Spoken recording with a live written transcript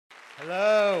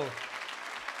Hello.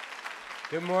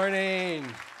 Good morning.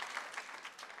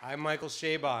 I'm Michael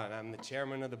Chabon. I'm the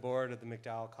chairman of the board of the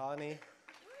MacDowell Colony.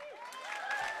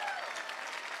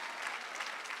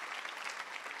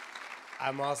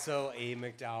 I'm also a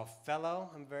MacDowell Fellow,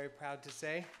 I'm very proud to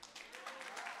say,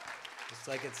 just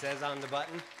like it says on the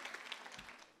button.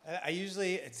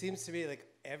 It seems to me like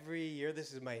every year,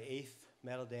 this is my 8th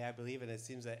medal day, I believe, and it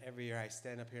seems that every year I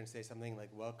stand up here and say something like,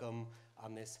 welcome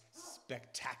on this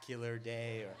spectacular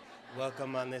day, or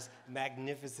welcome on this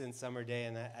magnificent summer day,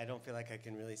 and I don't feel like I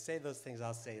can really say those things.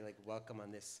 I'll say like, welcome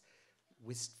on this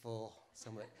wistful,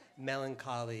 somewhat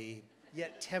melancholy,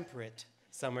 yet temperate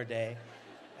summer day.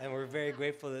 And we're very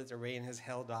grateful that the rain has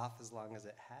held off as long as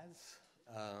it has.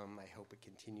 I hope it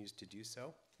continues to do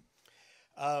so.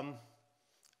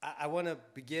 I want to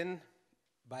begin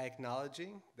by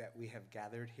acknowledging that we have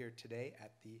gathered here today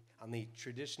on the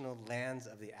traditional lands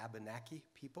of the Abenaki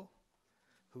people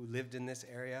who lived in this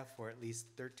area for at least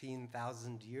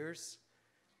 13,000 years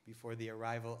before the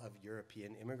arrival of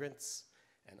European immigrants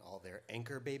and all their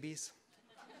anchor babies.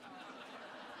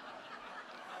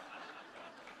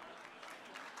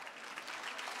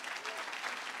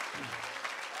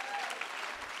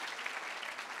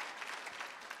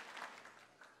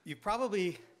 You've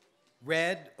probably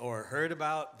read or heard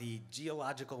about the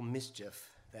geological mischief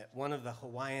that one of the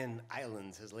Hawaiian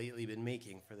islands has lately been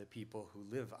making for the people who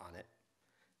live on it.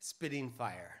 Spitting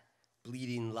fire,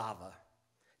 bleeding lava,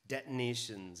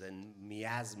 detonations and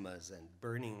miasmas and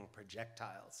burning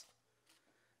projectiles.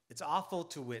 It's awful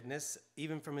to witness,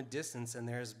 even from a distance, and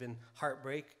there has been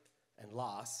heartbreak and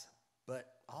loss, but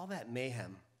all that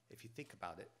mayhem, if you think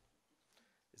about it,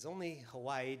 is only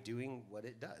Hawaii doing what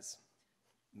it does,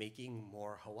 making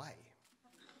more Hawaii.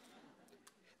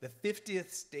 The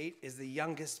 50th state is the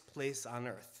youngest place on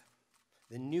Earth,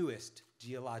 the newest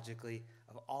geologically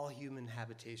of all human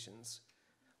habitations,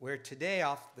 where today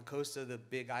off the coast of the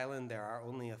Big Island there are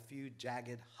only a few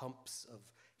jagged humps of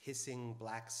hissing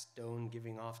black stone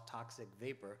giving off toxic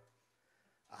vapor.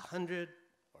 100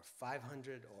 or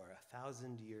 500 or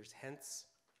 1,000 years hence,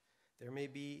 there may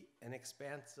be an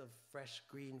expanse of fresh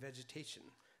green vegetation,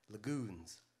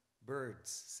 lagoons,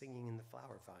 birds singing in the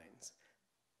flower vines.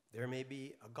 There may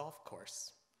be a golf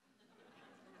course,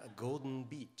 a golden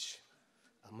beach,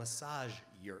 a massage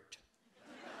yurt.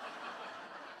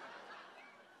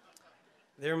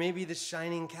 There may be the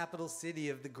shining capital city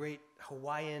of the great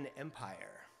Hawaiian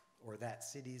Empire, or that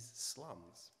city's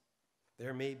slums.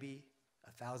 There may be,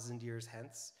 1,000 years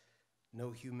hence,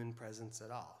 no human presence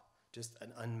at all, just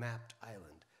an unmapped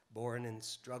island, born in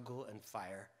struggle and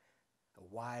fire, a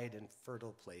wide and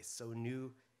fertile place, so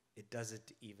new it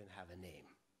doesn't even have a name.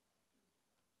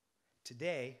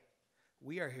 Today,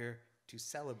 we are here to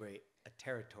celebrate a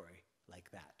territory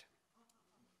like that.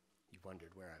 You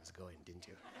wondered where I was going, didn't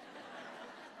you?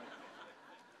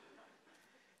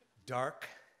 Dark,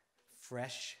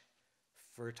 fresh,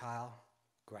 fertile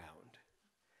ground,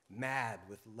 mad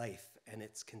with life and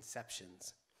its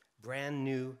conceptions, brand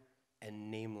new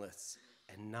and nameless,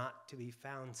 and not to be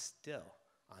found still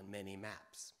on many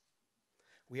maps.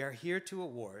 We are here to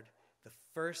award the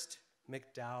first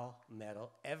MacDowell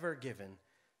Medal ever given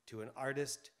to an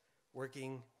artist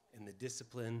working in the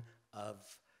discipline of,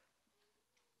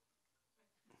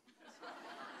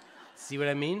 see what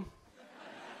I mean?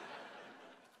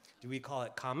 Do we call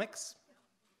it comics,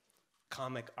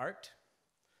 comic art,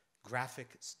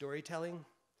 graphic storytelling,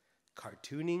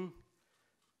 cartooning,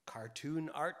 cartoon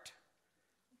art,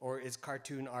 or is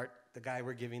cartoon art the guy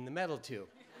we're giving the medal to?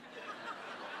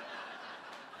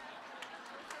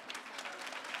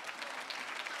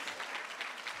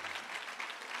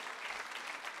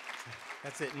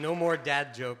 That's it, no more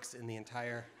dad jokes in the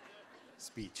entire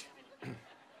speech.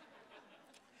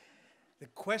 The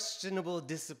questionable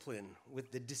discipline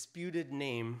with the disputed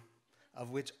name of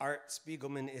which Art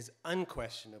Spiegelman is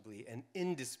unquestionably and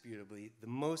indisputably the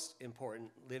most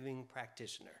important living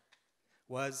practitioner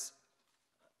was,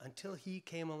 until he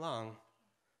came along,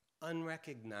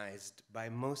 unrecognized by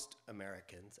most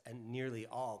Americans and nearly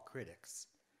all critics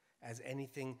as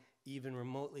anything even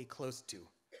remotely close to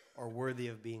or worthy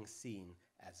of being seen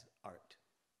as art.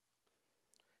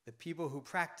 The people who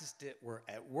practiced it were,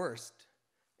 at worst,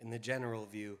 in the general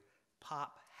view,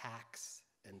 pop hacks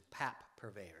and pap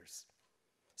purveyors.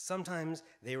 Sometimes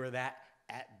they were that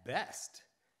at best.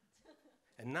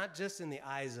 And not just in the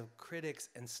eyes of critics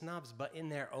and snobs, but in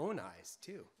their own eyes,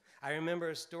 too. I remember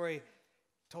a story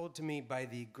told to me by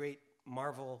the great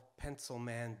Marvel pencil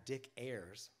man Dick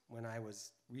Ayers when I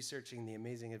was researching the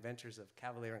amazing adventures of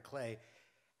Cavalier and Clay,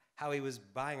 how he was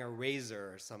buying a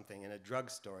razor or something in a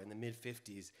drugstore in the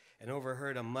mid-50s and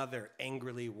overheard a mother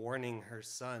angrily warning her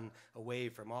son away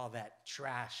from all that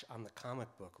trash on the comic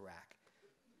book rack.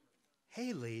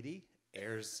 "Hey, lady,"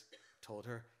 Ayers told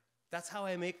her, "that's how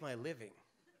I make my living."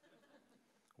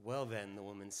 "Well then," the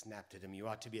woman snapped at him, "you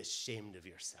ought to be ashamed of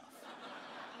yourself."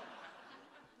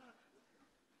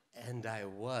 "And I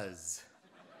was,"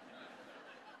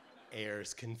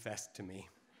 Ayers confessed to me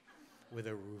with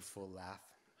a rueful laugh.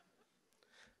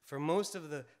 For most of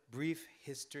the brief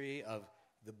history of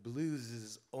the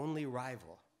blues' only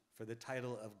rival for the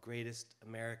title of greatest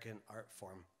American art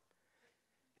form,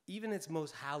 even its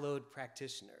most hallowed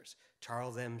practitioners,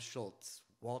 Charles M. Schulz,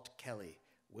 Walt Kelly,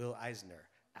 Will Eisner,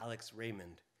 Alex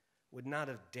Raymond, would not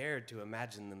have dared to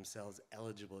imagine themselves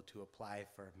eligible to apply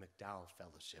for MacDowell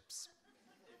fellowships.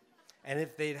 And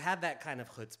if they'd had that kind of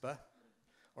chutzpah,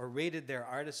 or rated their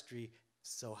artistry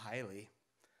so highly,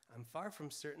 I'm far from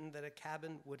certain that a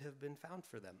cabin would have been found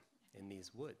for them in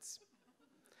these woods.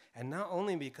 And not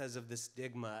only because of the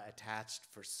stigma attached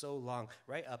for so long,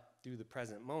 right up through the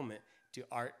present moment, to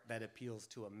art that appeals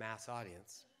to a mass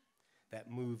audience, that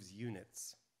moves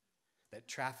units, that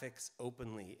traffics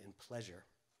openly in pleasure,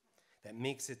 that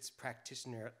makes its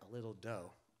practitioner a little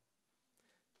dough.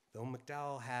 Though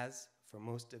MacDowell has, for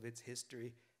most of its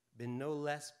history, been no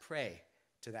less prey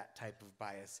to that type of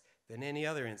bias than any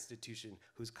other institution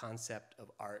whose concept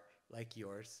of art, like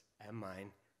yours and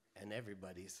mine and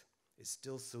everybody's, is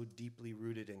still so deeply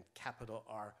rooted in capital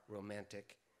R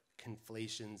romantic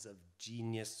conflations of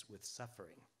genius with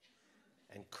suffering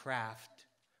and craft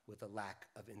with a lack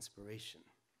of inspiration.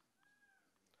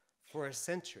 For a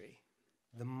century,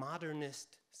 the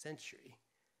modernist century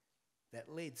that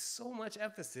laid so much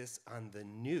emphasis on the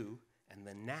new and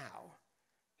the now,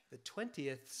 the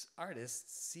 20th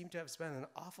artists seem to have spent an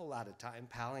awful lot of time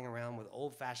palling around with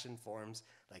old-fashioned forms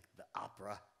like the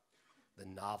opera, the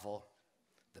novel,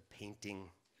 the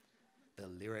painting, the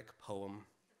lyric poem,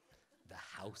 the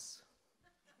house.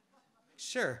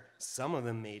 Sure, some of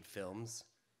them made films,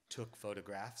 took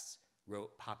photographs,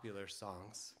 wrote popular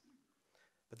songs.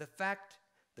 But the fact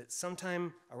that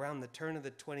sometime around the turn of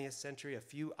the 20th century, a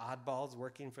few oddballs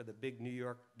working for the big New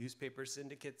York newspaper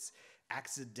syndicates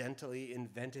accidentally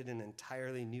invented an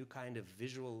entirely new kind of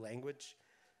visual language,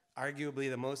 arguably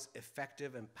the most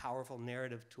effective and powerful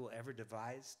narrative tool ever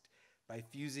devised, by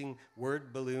fusing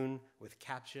word balloon with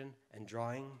caption and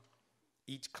drawing,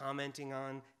 each commenting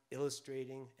on,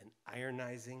 illustrating, and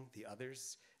ironizing the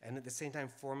others, and at the same time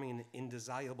forming an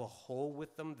indissoluble whole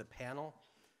with them, the panel.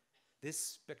 This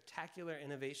spectacular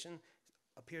innovation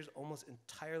appears almost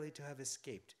entirely to have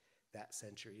escaped that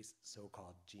century's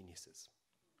so-called geniuses.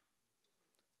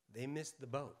 They missed the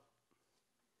boat,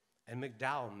 and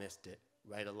MacDowell missed it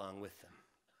right along with them.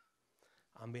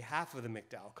 On behalf of the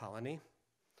MacDowell colony,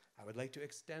 I would like to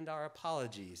extend our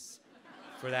apologies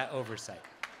for that oversight.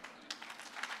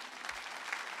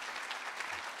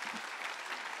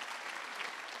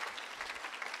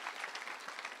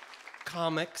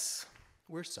 Comics,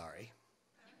 we're sorry.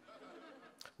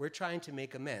 We're trying to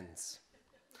make amends.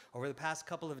 Over the past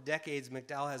couple of decades,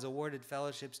 MacDowell has awarded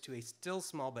fellowships to a still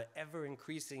small but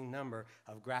ever-increasing number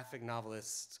of graphic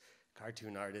novelists,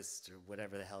 cartoon artists, or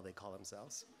whatever the hell they call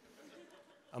themselves.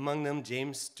 Among them,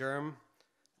 James Sturm,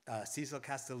 Cecil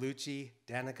Castellucci,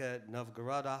 Danica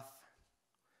Novgorodov.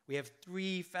 We have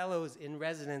 3 fellows in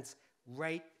residence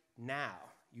right now.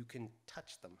 You can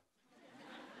touch them.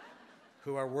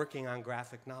 Who are working on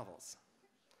graphic novels.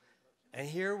 And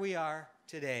here we are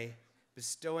today,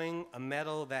 bestowing a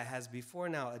medal that has before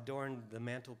now adorned the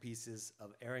mantelpieces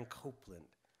of Aaron Copland,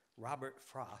 Robert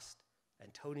Frost,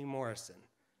 and Toni Morrison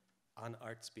on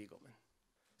Art Spiegelman.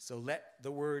 So let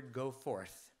the word go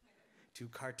forth to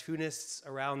cartoonists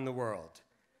around the world.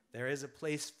 There is a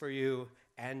place for you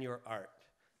and your art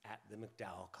at the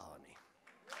MacDowell Colony.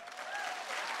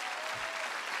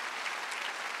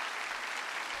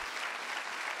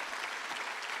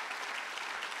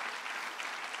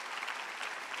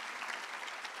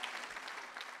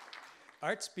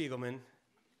 Art Spiegelman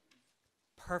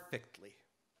perfectly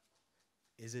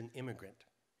is an immigrant.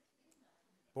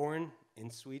 Born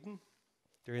in Sweden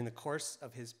during the course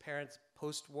of his parents'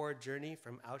 post-war journey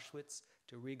from Auschwitz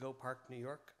to Rego Park, New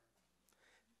York,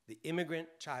 the immigrant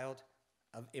child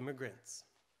of immigrants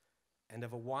and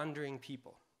of a wandering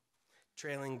people,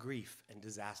 trailing grief and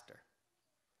disaster.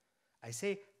 I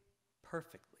say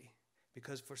perfectly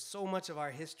because for so much of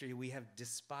our history we have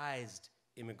despised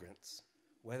immigrants,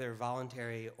 whether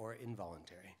voluntary or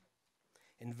involuntary,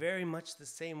 in very much the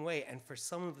same way and for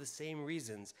some of the same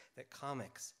reasons that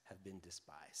comics have been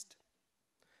despised.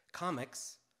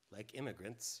 Comics, like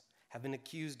immigrants, have been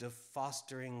accused of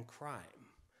fostering crime,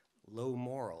 low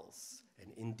morals,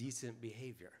 and indecent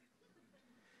behavior.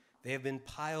 They have been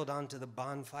piled onto the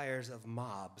bonfires of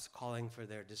mobs calling for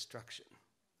their destruction.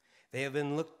 They have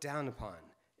been looked down upon,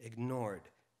 ignored,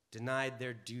 denied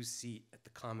their due seat at the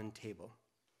common table.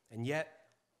 And yet,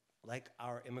 like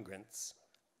our immigrants,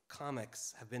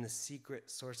 comics have been a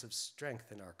secret source of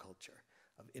strength in our culture,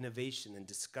 of innovation and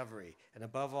discovery, and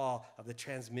above all, of the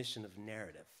transmission of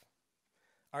narrative.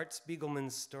 Art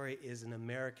Spiegelman's story is an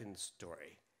American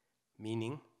story,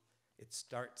 meaning it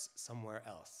starts somewhere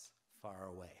else, far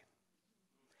away.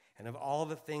 And of all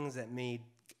the things that made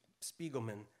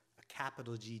Spiegelman a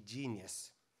capital G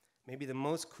genius, maybe the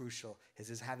most crucial is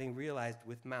his having realized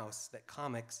with Maus that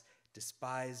comics,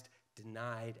 despised,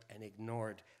 denied, and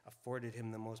ignored, afforded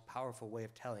him the most powerful way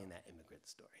of telling that immigrant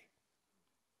story.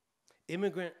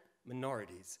 Immigrant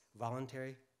minorities,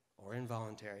 voluntary or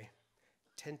involuntary,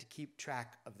 tend to keep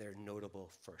track of their notable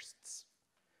firsts,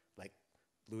 like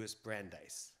Louis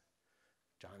Brandeis,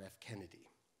 John F. Kennedy.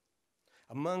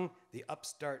 Among the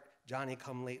upstart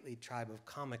Johnny-come-lately tribe of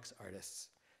comics artists,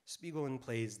 Spiegelman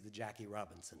plays the Jackie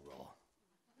Robinson role.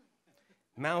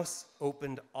 Maus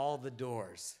opened all the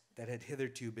doors that had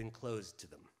hitherto been closed to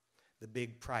them, the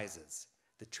big prizes,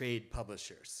 the trade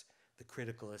publishers, the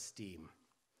critical esteem,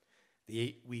 the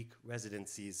 8-week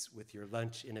residencies with your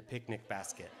lunch in a picnic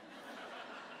basket,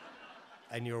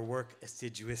 and your work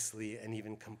assiduously and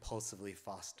even compulsively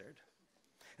fostered.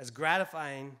 As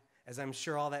gratifying as I'm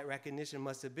sure all that recognition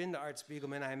must have been to Art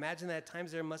Spiegelman, I imagine that at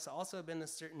times there must also have been a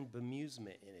certain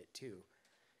bemusement in it too.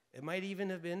 It might even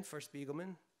have been for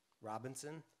Spiegelman,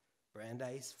 Robinson,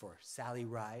 Brandeis, for Sally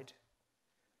Ride,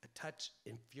 a touch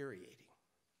infuriating.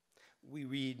 We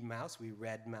read Maus, we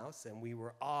read Maus, and we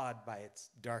were awed by its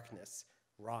darkness,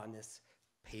 rawness,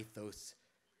 pathos,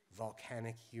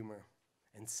 volcanic humor,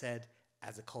 and said,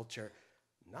 as a culture,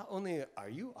 not only are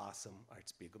you awesome, Art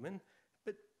Spiegelman,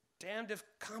 but damned if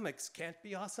comics can't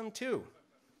be awesome too.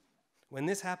 When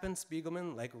this happened,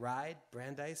 Spiegelman, like Ride,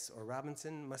 Brandeis, or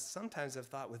Robinson, must sometimes have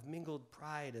thought with mingled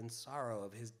pride and sorrow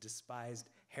of his despised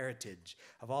heritage,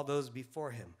 of all those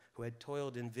before him who had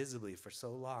toiled invisibly for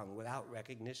so long without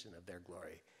recognition of their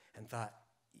glory, and thought,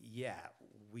 yeah,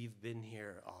 we've been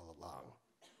here all along.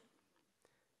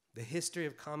 The history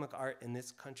of comic art in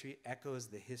this country echoes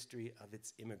the history of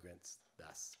its immigrants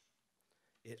thus.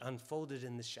 It unfolded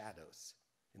in the shadows,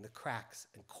 in the cracks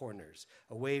and corners,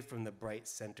 away from the bright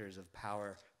centers of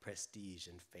power, prestige,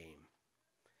 and fame.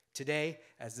 Today,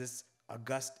 as this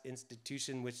august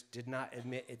institution, which did not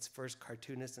admit its first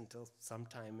cartoonist until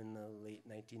sometime in the late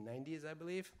 1990s, I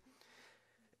believe,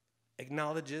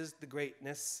 acknowledges the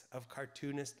greatness of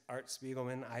cartoonist Art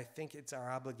Spiegelman, I think it's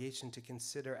our obligation to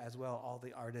consider as well all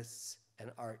the artists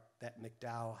and art that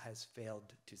MacDowell has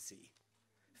failed to see,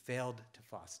 failed to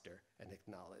foster and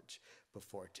acknowledge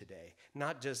before today.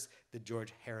 Not just the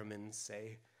George Harrimans,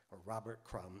 say, or Robert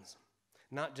Crumbs,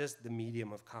 not just the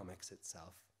medium of comics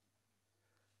itself.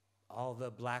 All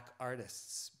the black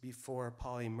artists before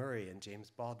Pauli Murray and James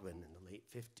Baldwin in the late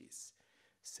 50s,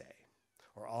 say,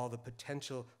 or all the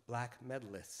potential black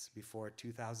medalists before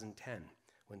 2010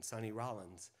 when Sonny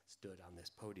Rollins stood on this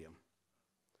podium.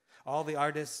 All the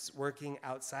artists working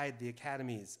outside the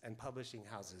academies and publishing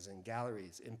houses and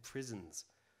galleries, in prisons,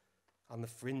 on the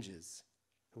fringes,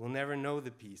 who will never know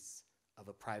the peace of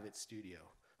a private studio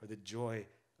or the joy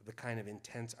of the kind of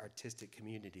intense artistic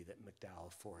community that MacDowell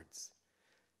affords.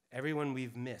 Everyone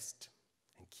we've missed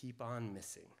and keep on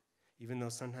missing, even though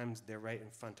sometimes they're right in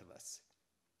front of us,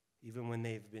 even when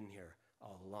they've been here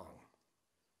all along.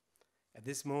 At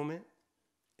this moment,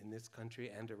 in this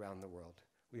country and around the world,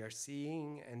 we are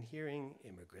seeing and hearing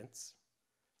immigrants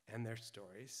and their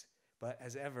stories, but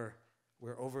as ever,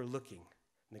 we're overlooking,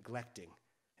 neglecting,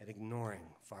 and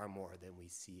ignoring far more than we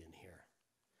see and hear.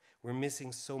 We're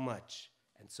missing so much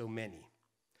and so many.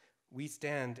 We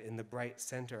stand in the bright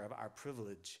center of our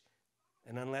privilege,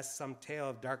 and unless some tale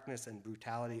of darkness and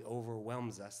brutality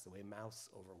overwhelms us the way Maus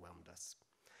overwhelmed us,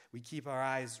 we keep our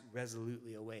eyes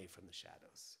resolutely away from the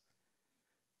shadows.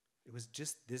 It was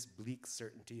just this bleak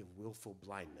certainty of willful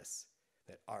blindness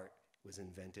that art was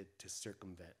invented to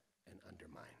circumvent and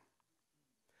undermine.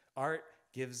 Art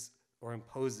gives or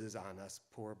imposes on us,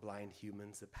 poor blind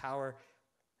humans, the power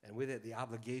and with it the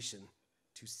obligation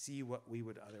to see what we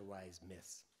would otherwise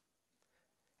miss.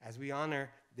 As we honor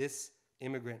this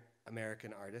immigrant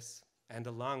American artist, and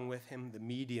along with him the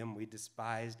medium we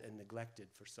despised and neglected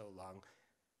for so long,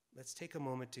 let's take a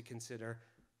moment to consider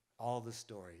all the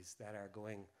stories that are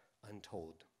going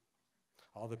untold,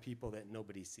 all the people that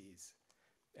nobody sees,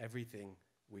 everything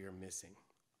we are missing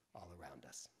all around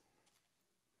us.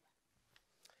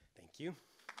 Thank you. Thank you.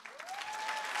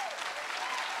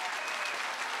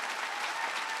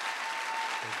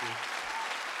 Thank you.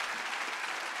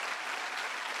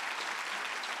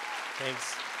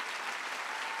 Thanks.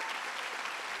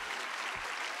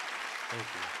 Thank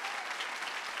you.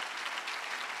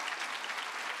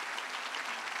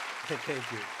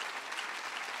 Thank you.